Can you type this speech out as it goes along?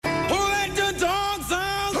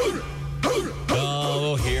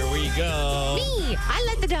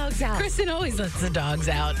dogs out. Kristen always lets the dogs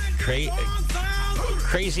out.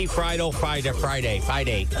 Crazy Friday.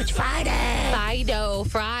 It's Friday. Fido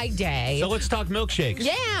Friday. So let's talk milkshakes.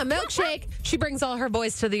 Yeah, milkshake. She brings all her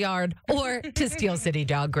boys to the yard or to Steel City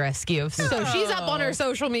Dog Rescue. So she's up on her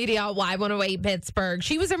social media, Y108 Pittsburgh.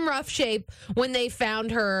 She was in rough shape when they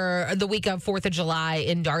found her the week of 4th of July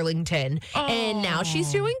in Darlington. And now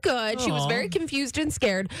she's doing good. She was very confused and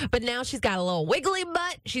scared, but now she's got a little wiggly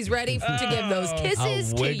butt. She's ready to give those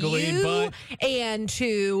kisses to you butt. and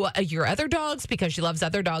to your other dogs because she loves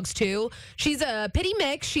other dogs too. She's a pitty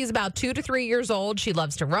mix. She's about 2 to 3 years old. She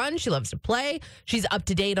loves to run. She loves to play. She's up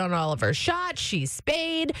to date on all of her shots. She's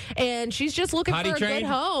spayed, and she's just looking Potty for a trained? good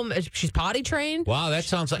home. She's potty trained. Wow, that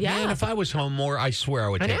sounds like, man, if I was home more, I swear I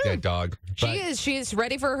would take that dog. But She's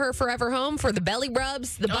ready for her forever home for the belly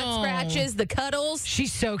rubs, the butt scratches, the cuddles.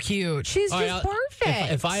 She's so cute. She's just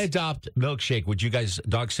perfect. If I adopt Milkshake, would you guys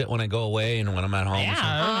dog sit when I go away and when I'm at home? Yeah,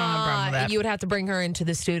 I don't have a problem with that. You would have to bring her into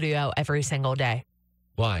the studio every single day.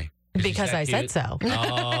 Why? Because I said so.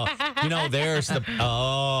 Oh, there's the.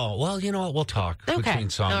 Oh, well, you know what? We'll talk between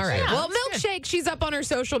songs. All right. there. Well, Milkshake, she's up on her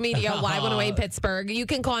social media, Y108 Pittsburgh. You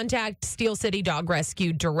can contact Steel City Dog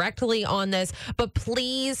Rescue directly on this. But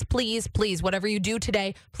please, please, please, whatever you do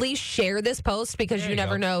today, please share this post because you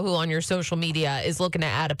never know who on your social media is looking to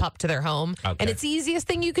add a pup to their home. Okay. And it's the easiest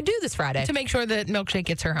thing you could do this Friday. To make sure that Milkshake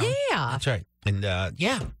gets her home. Yeah. That's right. And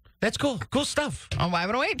that's cool. Cool stuff. On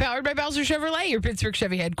Y108, powered by Bowser Chevrolet, your Pittsburgh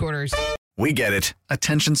Chevy headquarters. We get it.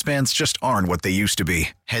 Attention spans just aren't what they used to be.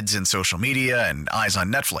 Heads in social media and eyes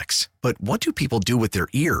on Netflix. But what do people do with their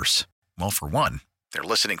ears? Well, for one, they're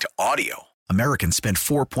listening to audio. Americans spend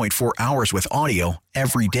 4.4 hours with audio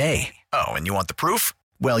every day. Oh, and you want the proof?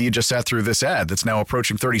 Well, you just sat through this ad that's now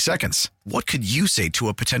approaching 30 seconds. What could you say to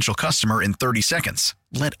a potential customer in 30 seconds?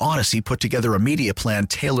 Let Odyssey put together a media plan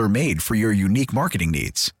tailor-made for your unique marketing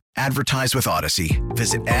needs. Advertise with Odyssey.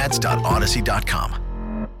 Visit ads.odyssey.com.